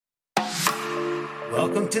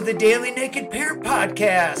Welcome to the Daily Naked Parent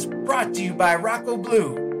Podcast, brought to you by Rocco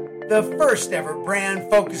Blue, the first ever brand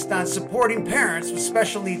focused on supporting parents with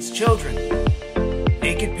special needs children.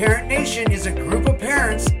 Naked Parent Nation is a group of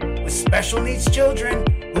parents with special needs children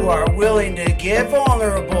who are willing to get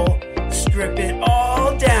vulnerable, strip it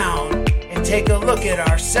all down, and take a look at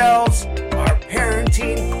ourselves, our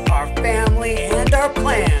parenting, our family, and our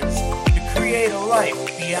plans to create a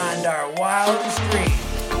life beyond our wildest dreams.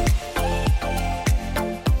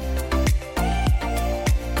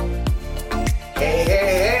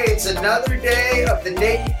 Hey, it's another day of the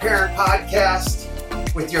Naked Parent Podcast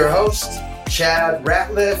with your host, Chad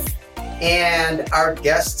Ratliff, and our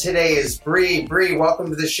guest today is Bree. Bree, welcome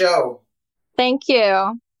to the show. Thank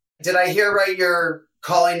you. Did I hear right you're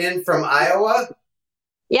calling in from Iowa?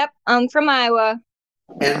 Yep, I'm from Iowa.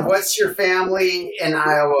 And what's your family in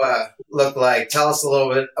Iowa look like? Tell us a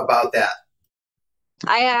little bit about that.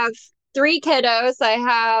 I have 3 kiddos. I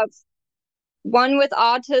have one with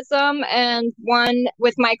autism and one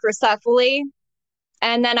with microcephaly.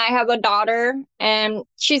 And then I have a daughter and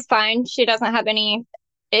she's fine. She doesn't have any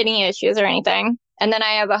issues or anything. And then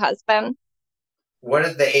I have a husband. What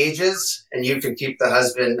are the ages? And you can keep the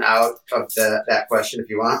husband out of that question if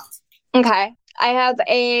you want. Okay. I have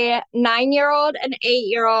a 9-year-old, an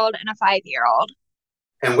 8-year-old, and a 5-year-old.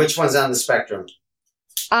 And which one's on the spectrum?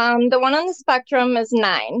 The one on the spectrum is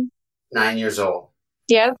 9. 9 years old.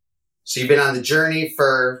 Yep. So you've been on the journey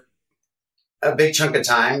for a big chunk of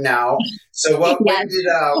time now. So when did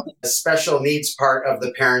the special needs part of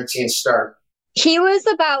the parenting start? He was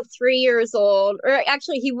about 3 years old, or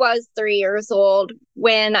actually he was 3 years old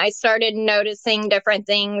when I started noticing different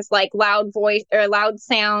things like loud voice or loud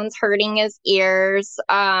sounds hurting his ears.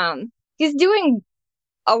 He's doing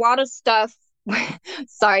a lot of stuff,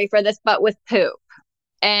 sorry for this, but with poop.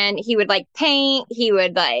 And he would paint, he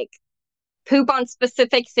would poop on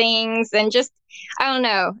specific things and just, I don't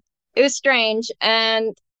know. It was strange.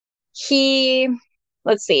 And his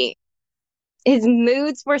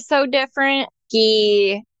moods were so different.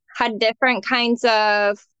 He had different kinds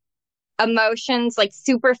of emotions,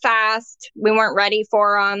 super fast. We weren't ready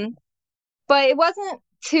for him. But it wasn't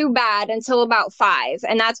too bad until about 5.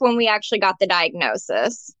 And that's when we actually got the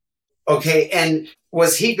diagnosis. Okay. And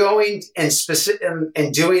was he going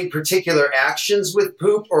and doing particular actions with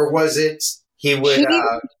poop, or was it he would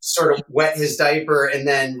sort of wet his diaper and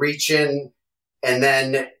then reach in and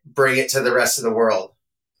then bring it to the rest of the world?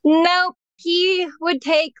 Nope. He would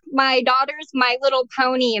take my daughter's My Little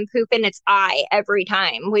Pony and poop in its eye every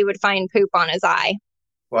time. We would find poop on his eye.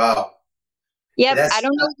 Wow. Yep. I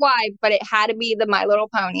don't know why, but it had to be the My Little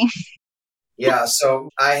Pony. Yeah. So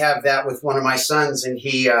I have that with one of my sons, and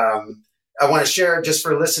I want to share just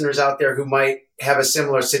for listeners out there who might have a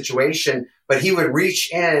similar situation, but he would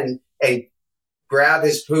reach in and grab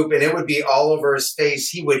his poop and it would be all over his face.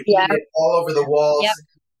 He would eat it all over the walls. Yep.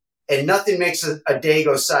 And nothing makes a day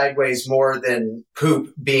go sideways more than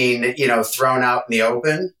poop being, thrown out in the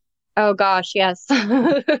open. Oh, gosh, yes.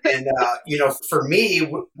 And, for me,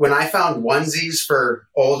 when I found onesies for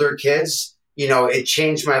older kids, it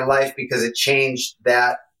changed my life because it changed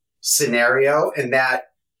that scenario, and that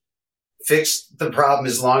fixed the problem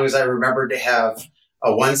as long as I remembered to have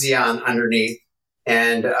a onesie on underneath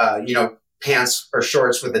and, pants or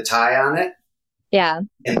shorts with a tie on it. Yeah.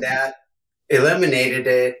 And that eliminated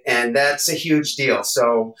it, and that's a huge deal.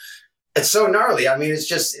 So it's so gnarly. I mean, it's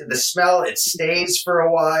just the smell, it stays for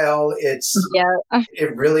a while. It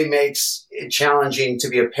really makes it challenging to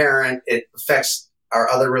be a parent. It affects our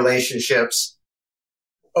other relationships.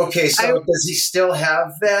 Okay, so does he still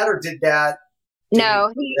have that, or did that?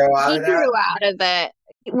 No, he grew out of it.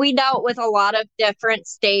 We dealt with a lot of different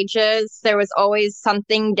stages. There was always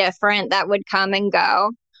something different that would come and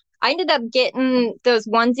go. I ended up getting those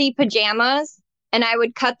onesie pajamas, and I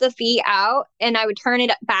would cut the feet out and I would turn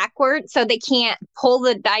it backwards so they can't pull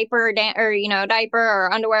the diaper down, or diaper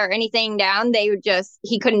or underwear or anything down.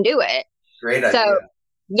 He couldn't do it. Great idea. So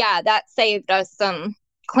yeah, that saved us some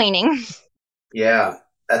cleaning. Yeah,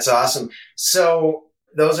 that's awesome. So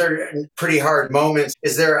those are pretty hard moments.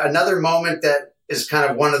 Is there another moment that is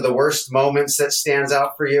kind of one of the worst moments that stands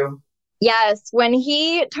out for you? Yes. When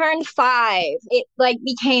he turned 5, it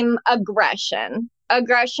became aggression.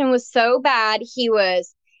 Aggression was so bad. He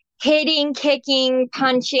was hitting, kicking,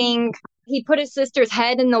 punching. He put his sister's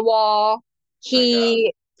head in the wall.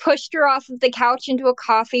 He pushed her off of the couch into a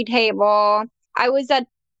coffee table. I was at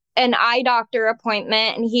an eye doctor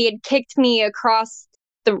appointment and he had kicked me across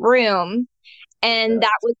the room. And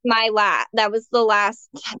that was the last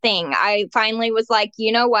thing. I finally was like,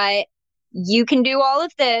 you know what? You can do all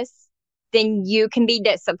of this. then you can be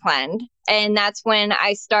disciplined. And that's when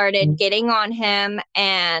I started getting on him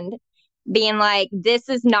and being like, this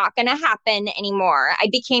is not going to happen anymore. I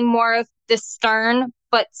became more of the stern,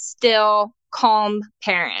 but still calm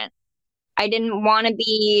parent. I didn't want to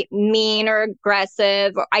be mean or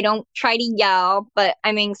aggressive. I don't try to yell, but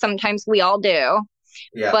I mean, sometimes we all do.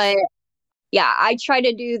 Yes. But yeah, I try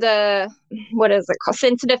to do what is it called?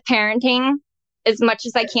 Sensitive parenting as much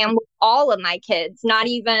as I can with all of my kids, not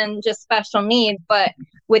even just special needs, but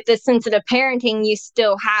with the sensitive parenting, you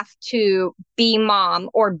still have to be mom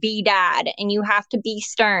or be dad, and you have to be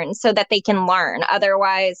stern so that they can learn.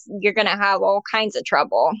 Otherwise, you're going to have all kinds of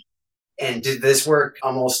trouble. And did this work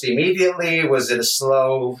almost immediately? Was it a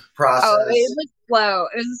slow process? Oh, it was slow.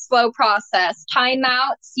 It was a slow process.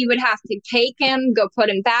 Timeouts, you would have to take him, go put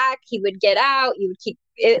him back. He would get out. You would keep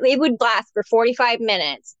it would last for 45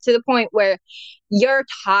 minutes to the point where you're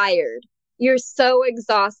tired. You're so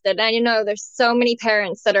exhausted. And I know there's so many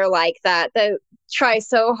parents that are like that try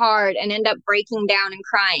so hard and end up breaking down and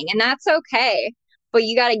crying. And that's okay. But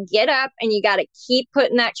you got to get up and you got to keep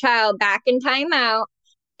putting that child back in timeout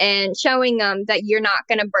and showing them that you're not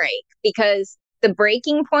going to break, because the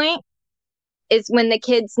breaking point is when the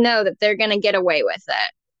kids know that they're going to get away with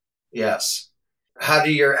it. Yes. How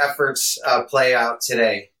do your efforts play out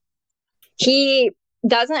today? He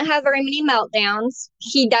doesn't have very many meltdowns.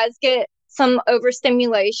 He does get some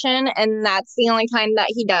overstimulation, and that's the only time that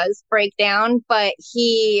he does break down, but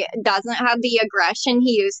he doesn't have the aggression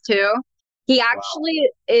he used to. He actually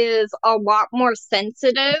is a lot more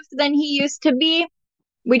sensitive than he used to be.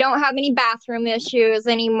 We don't have any bathroom issues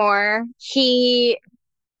anymore. He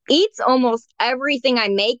eats almost everything I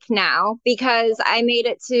make now, because I made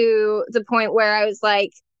it to the point where I was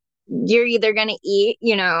like, you're either going to eat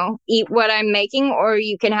what I'm making, or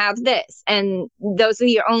you can have this. And those are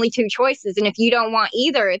your only two choices. And if you don't want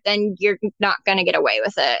either, then you're not going to get away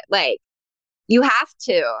with it. Like, you have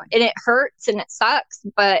to, and it hurts and it sucks,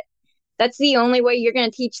 but that's the only way you're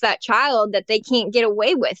going to teach that child that they can't get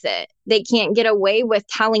away with it. They can't get away with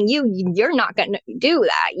telling you you're not going to do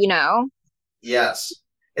that, Yes.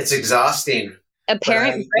 It's exhausting. A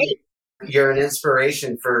parent break. You're an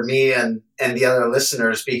inspiration for me and the other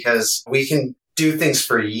listeners, because we can do things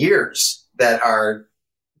for years that are,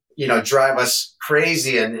 drive us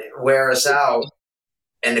crazy and wear us out.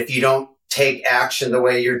 And if you don't take action the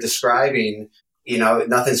way you're describing,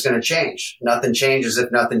 nothing's going to change. Nothing changes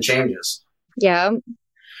if nothing changes. Yeah.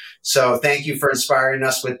 So thank you for inspiring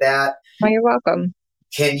us with that. Oh, you're welcome.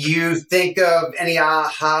 Can you think of any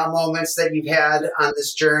aha moments that you've had on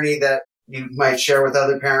this journey that you might share with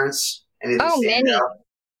other parents? Many.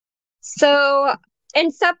 So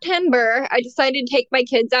in September, I decided to take my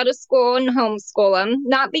kids out of school and homeschool them,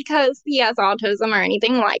 not because he has autism or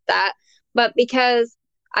anything like that, but because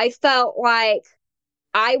I felt like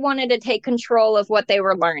I wanted to take control of what they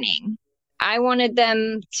were learning. I wanted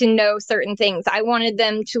them to know certain things. I wanted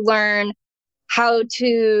them to learn how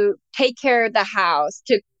to take care of the house,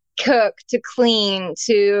 to cook, to clean,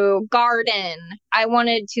 to garden. I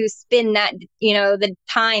wanted to spend that, the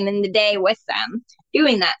time in the day with them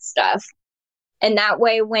doing that stuff. And that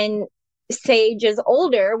way, when Sage is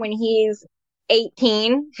older, when he's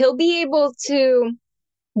 18, he'll be able to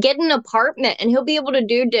get an apartment and he'll be able to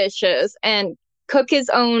do dishes and cook his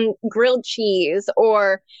own grilled cheese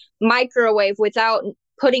or microwave without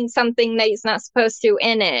putting something that he's not supposed to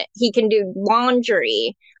in it. He can do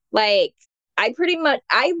laundry. Like, I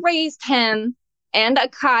raised him and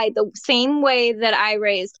Akai the same way that I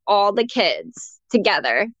raised all the kids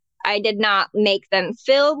together. I did not make them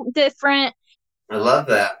feel different. I love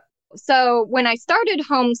that. So when I started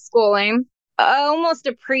homeschooling, almost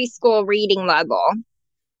a preschool reading level,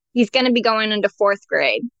 he's going to be going into 4th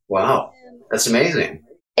grade. Wow. That's amazing.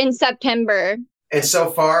 In September. And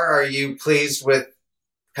so far, are you pleased with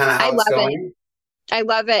kind of how it's going? I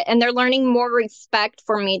love it. And they're learning more respect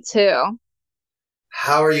for me too.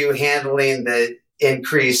 How are you handling the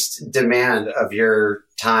increased demand of your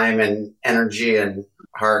time and energy and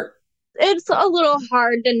heart? It's a little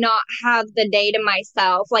hard to not have the day to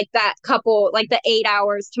myself, like the 8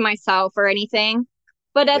 hours to myself or anything.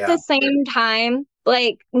 But at the same time,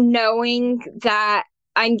 like, knowing that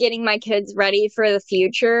I'm getting my kids ready for the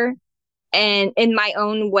future and in my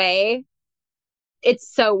own way,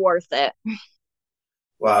 it's so worth it.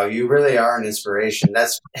 Wow, you really are an inspiration.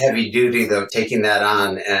 That's heavy duty, though, taking that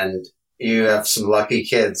on, and you have some lucky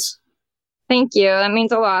kids. Thank you. That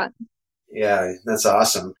means a lot. Yeah, that's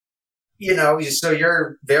awesome. So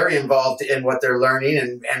you're very involved in what they're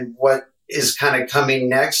learning and what is kind of coming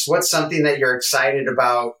next. What's something that you're excited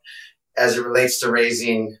about as it relates to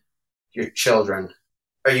raising your children?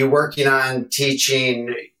 Are you working on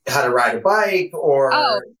teaching how to ride a bike or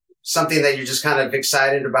something that you're just kind of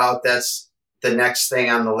excited about that's the next thing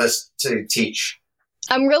on the list to teach?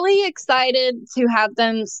 I'm really excited to have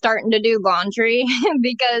them starting to do laundry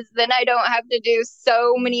because then I don't have to do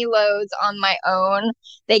so many loads on my own.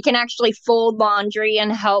 They can actually fold laundry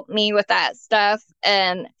and help me with that stuff.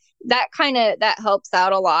 And that helps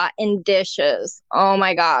out a lot. In dishes. Oh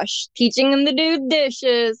my gosh. Teaching them to do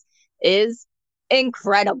dishes is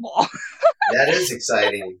incredible. That is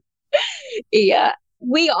exciting. Yeah.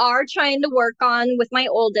 We are trying to work on, with my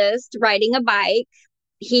oldest, riding a bike.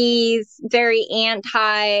 He's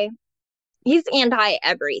anti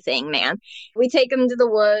everything, man. We take him to the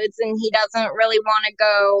woods and he doesn't really want to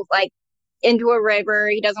go like into a river.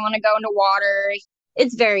 He doesn't want to go into water.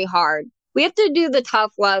 It's very hard. We have to do the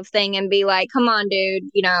tough love thing and be like, come on, dude,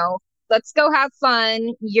 let's go have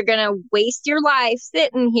fun. You're going to waste your life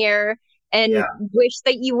sitting here and wish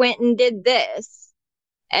that you went and did this.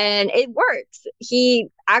 And it works. He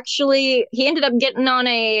ended up getting on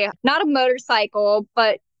not a motorcycle,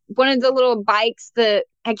 but one of the little bikes that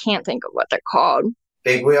I can't think of what they're called.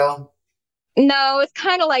 Big wheel? No, it's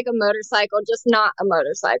kind of like a motorcycle, just not a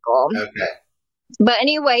motorcycle. Okay. But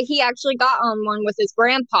anyway, he actually got on one with his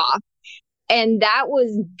grandpa. And that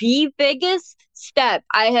was the biggest step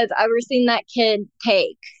I have ever seen that kid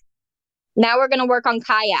take. Now we're going to work on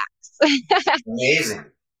kayaks. Amazing.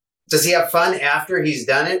 Does he have fun after he's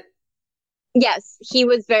done it? Yes, he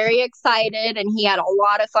was very excited and he had a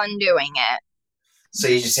lot of fun doing it. So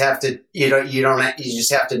you just have to, you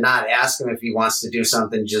just have to not ask him if he wants to do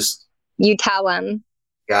something. Just you tell him.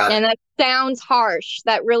 Got it. And that sounds harsh.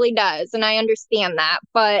 That really does. And I understand that.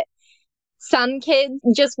 But some kids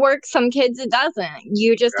just work. Some kids it doesn't.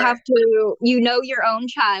 You just have to, your own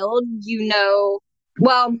child,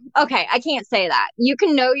 well, okay, I can't say that. You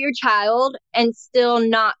can know your child and still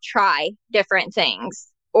not try different things.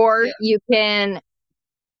 Or you can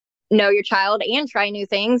know your child and try new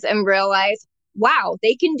things and realize, wow,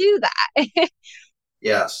 they can do that.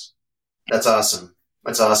 Yes. That's awesome.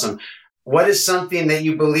 That's awesome. What is something that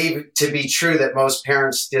you believe to be true that most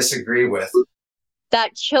parents disagree with?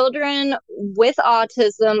 That children with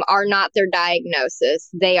autism are not their diagnosis.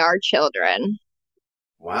 They are children.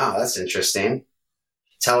 Wow, that's interesting.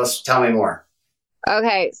 Tell me more.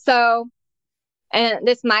 Okay, so, and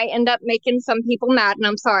this might end up making some people mad, and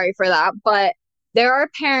I'm sorry for that, but there are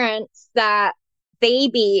parents that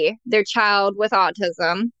baby their child with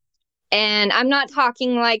autism. And I'm not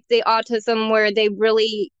talking like the autism where they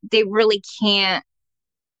really can't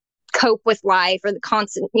cope with life or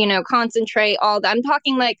concentrate all that. I'm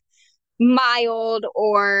talking like mild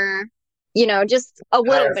or, just a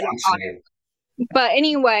little bit of autism. But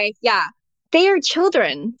anyway, yeah, they are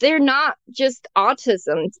children. They're not just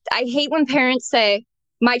autism. I hate when parents say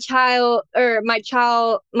my autistic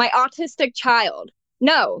child.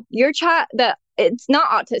 No, your child, it's not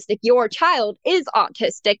autistic. Your child is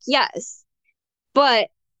autistic, yes, but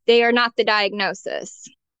they are not the diagnosis.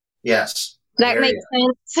 Yes. That makes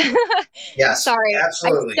sense. Yes. Sorry.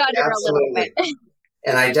 Absolutely. I stutter a little bit.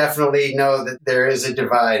 And I definitely know that there is a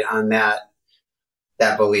divide on that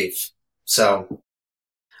belief. So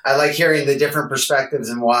I like hearing the different perspectives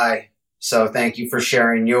and why. So thank you for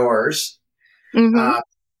sharing yours. Mm-hmm.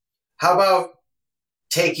 How about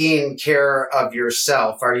taking care of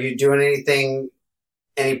yourself? Are you doing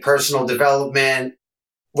any personal development?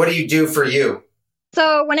 What do you do for you?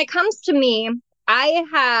 So when it comes to me, I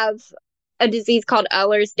have a disease called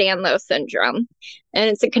Ehlers-Danlos syndrome, and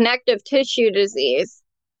it's a connective tissue disease,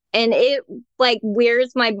 and it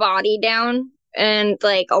wears my body down, and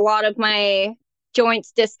a lot of my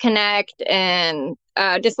joints disconnect and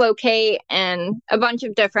dislocate and a bunch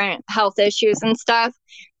of different health issues and stuff.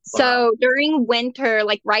 Wow. So during winter,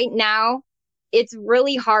 right now, it's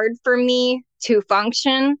really hard for me to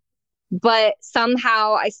function, but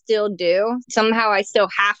somehow I still do. Somehow I still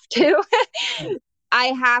have to. I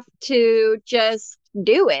have to just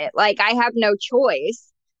do it. I have no choice.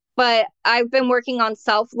 But I've been working on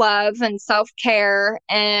self-love and self-care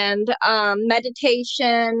and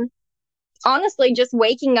meditation. Honestly, just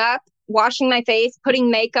waking up, washing my face, putting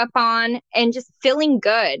makeup on, and just feeling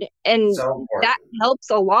good. And that helps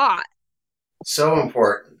a lot. So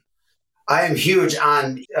important. I am huge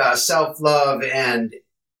on self-love and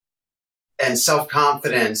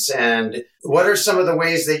self-confidence. And what are some of the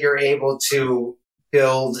ways that you're able to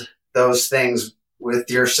build those things with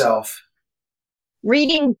yourself?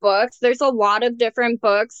 Reading books. There's a lot of different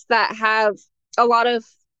books that have a lot of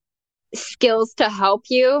skills to help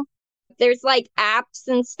you. There's apps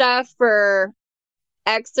and stuff for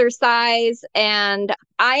exercise, and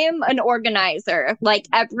I am an organizer. Like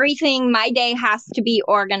everything, my day has to be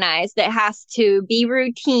organized. It has to be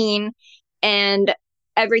routine, and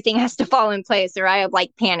everything has to fall in place or I have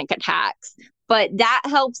like panic attacks. But that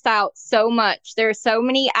helps out so much. There are so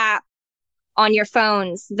many apps on your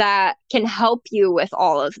phones that can help you with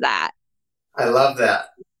all of that. I love that.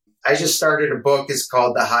 I just started a book. It's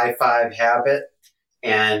called The High Five Habit.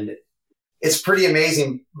 And it's pretty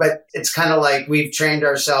amazing, but it's kind of like we've trained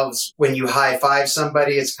ourselves when you high five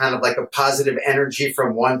somebody, it's kind of like a positive energy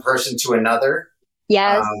from one person to another.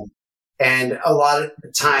 Yes. And a lot of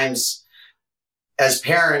times as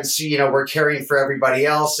parents, we're caring for everybody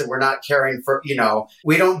else and we're not caring for,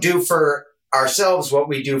 we don't do for ourselves what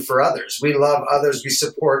we do for others. We love others. We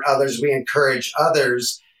support others. We encourage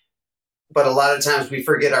others. But a lot of times we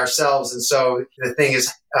forget ourselves. And so the thing is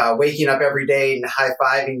waking up every day and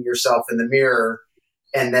high-fiving yourself in the mirror.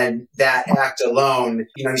 And then that act alone,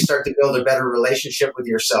 you start to build a better relationship with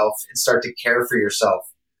yourself and start to care for yourself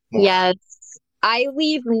more. Yes. I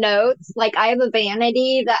leave notes. Like I have a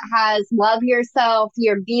vanity that has love yourself,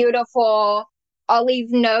 you're beautiful. I'll leave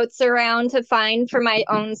notes around to find for my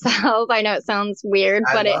own self. I know it sounds weird,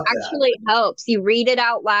 but it actually helps. You read it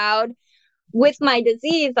out loud. With my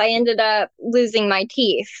disease, I ended up losing my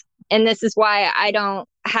teeth. And this is why I don't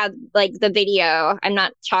have like the video. I'm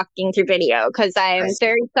not talking through video because I'm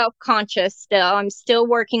very self-conscious still. I'm still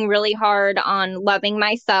working really hard on loving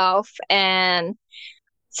myself. And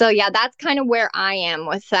so, yeah, that's kind of where I am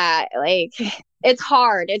with that. Like, it's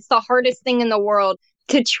hard. It's the hardest thing in the world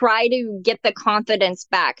to try to get the confidence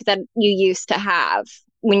back that you used to have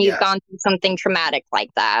when you've gone through something traumatic like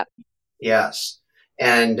that. Yes.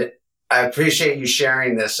 And I appreciate you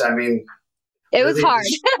sharing this. I mean, it was hard.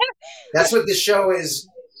 That's what the show is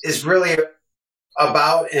really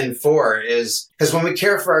about and for, is because when we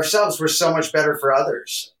care for ourselves, we're so much better for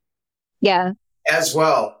others. Yeah. As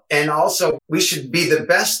well. And also, we should be the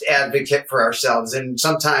best advocate for ourselves. And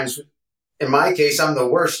sometimes, in my case, I'm the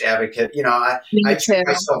worst advocate. I treat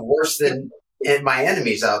myself worse than my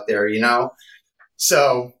enemies out there,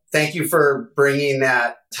 So thank you for bringing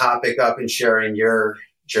that topic up and sharing your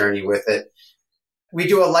journey with it. We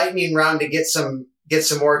do a lightning round to get some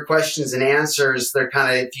more questions and answers. They're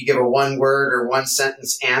kind of, if you give a one word or one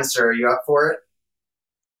sentence answer, are you up for it?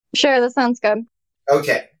 Sure, that sounds good.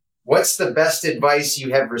 Okay. What's the best advice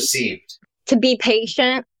you have received? To be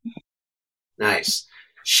patient. Nice.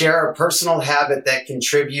 Share a personal habit that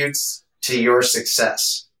contributes to your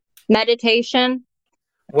success. Meditation.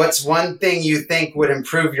 What's one thing you think would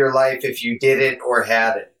improve your life if you did it or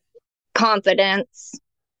had it? Confidence.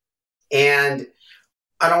 And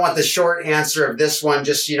I don't want the short answer of this one,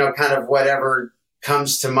 just, kind of whatever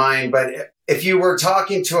comes to mind. But if you were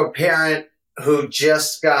talking to a parent who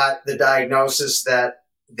just got the diagnosis that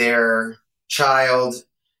their child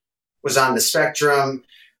was on the spectrum,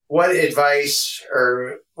 what advice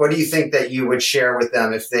or what do you think that you would share with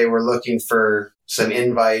them if they were looking for some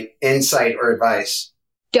insight or advice?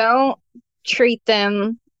 Don't treat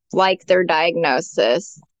them like their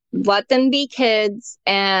diagnosis. Let them be kids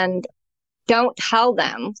and don't tell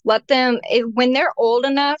them. Let them, when they're old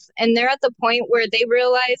enough and they're at the point where they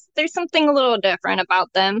realize there's something a little different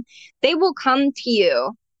about them, they will come to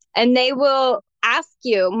you and they will ask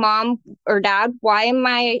you, Mom or Dad, why am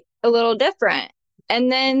I a little different?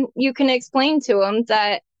 And then you can explain to them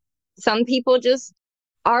that some people just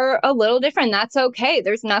are a little different. That's okay.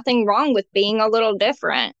 There's nothing wrong with being a little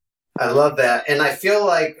different. I love that. And I feel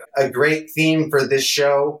like a great theme for this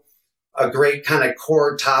show, a great kind of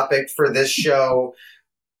core topic for this show,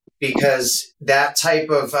 because that type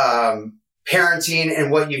of parenting and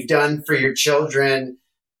what you've done for your children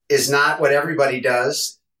is not what everybody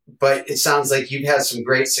does. But it sounds like you've had some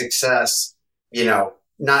great success,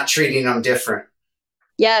 not treating them different.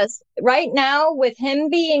 Yes. Right now, with him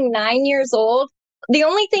being 9 years old, the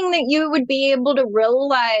only thing that you would be able to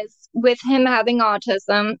realize with him having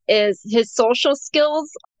autism is his social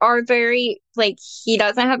skills are he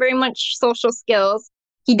doesn't have very much social skills.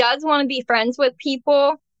 He does want to be friends with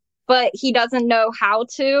people, but he doesn't know how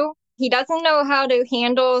to. He doesn't know how to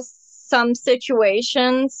handle some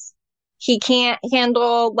situations. He can't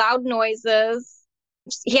handle loud noises.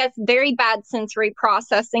 He has very bad sensory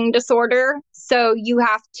processing disorder. So you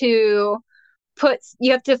have to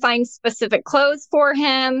find specific clothes for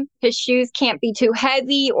him. His shoes can't be too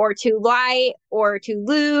heavy or too light or too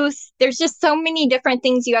loose. There's just so many different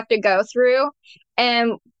things you have to go through.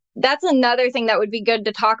 And that's another thing that would be good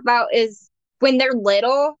to talk about is when they're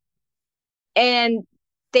little and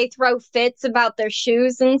they throw fits about their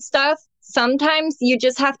shoes and stuff. sometimes you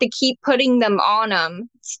just have to keep putting them on them,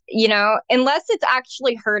 unless it's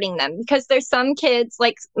actually hurting them. Because there's some kids,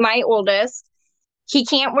 like my oldest, he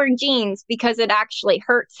can't wear jeans because it actually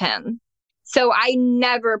hurts him. So I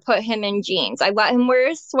never put him in jeans. I let him wear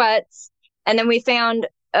his sweats. And then we found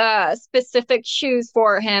specific shoes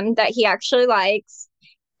for him that he actually likes.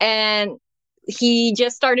 And he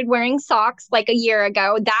just started wearing socks like a year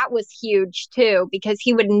ago. That was huge too, because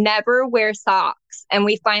he would never wear socks. And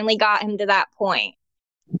we finally got him to that point.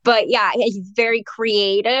 But yeah, he's very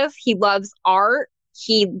creative. He loves art.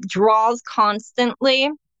 He draws constantly.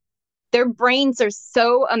 Their brains are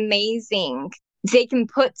so amazing. They can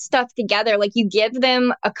put stuff together. Like, you give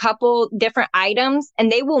them a couple different items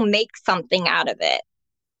and they will make something out of it.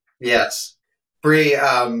 Yes. Bree,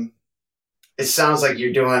 it sounds like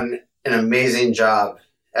you're doing an amazing job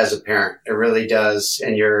as a parent. It really does.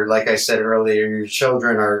 And like I said earlier, your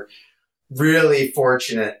children are really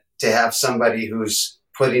fortunate to have somebody who's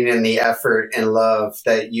putting in the effort and love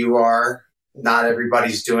that you are. Not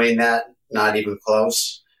everybody's doing that, not even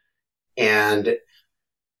close. And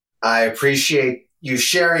I appreciate you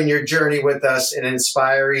sharing your journey with us and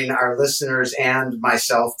inspiring our listeners and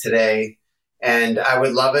myself today. And I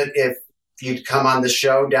would love it if you'd come on the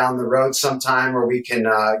show down the road sometime where we can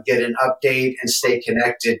get an update and stay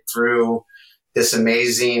connected through this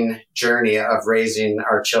amazing journey of raising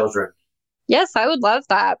our children. Yes, I would love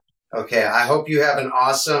that. Okay. I hope you have an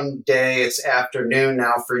awesome day. It's afternoon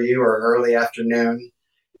now for you, or early afternoon.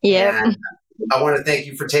 Yeah. And I want to thank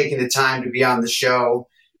you for taking the time to be on the show,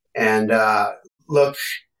 and look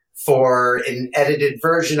for an edited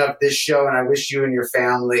version of this show. And I wish you and your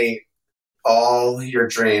family all your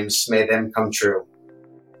dreams. May them come true.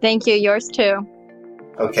 Thank you. Yours too.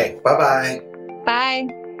 Okay. Bye-bye. Bye.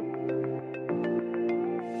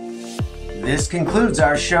 This concludes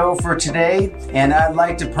our show for today, and I'd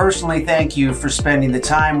like to personally thank you for spending the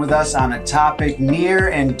time with us on a topic near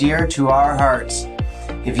and dear to our hearts.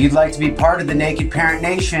 If you'd like to be part of the Naked Parent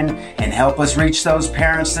Nation and help us reach those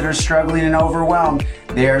parents that are struggling and overwhelmed,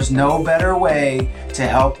 there's no better way to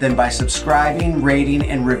help than by subscribing, rating,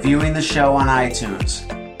 and reviewing the show on iTunes.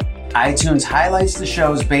 iTunes highlights the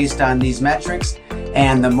shows based on these metrics,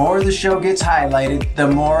 and the more the show gets highlighted, the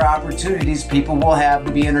more opportunities people will have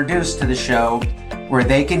to be introduced to the show, where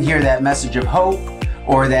they can hear that message of hope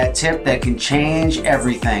or that tip that can change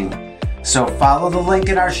everything. So follow the link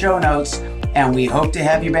in our show notes, and we hope to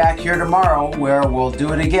have you back here tomorrow, where we'll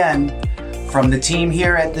do it again. From the team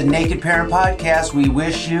here at the Naked Parent Podcast, we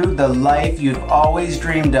wish you the life you've always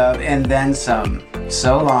dreamed of and then some.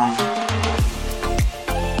 So long.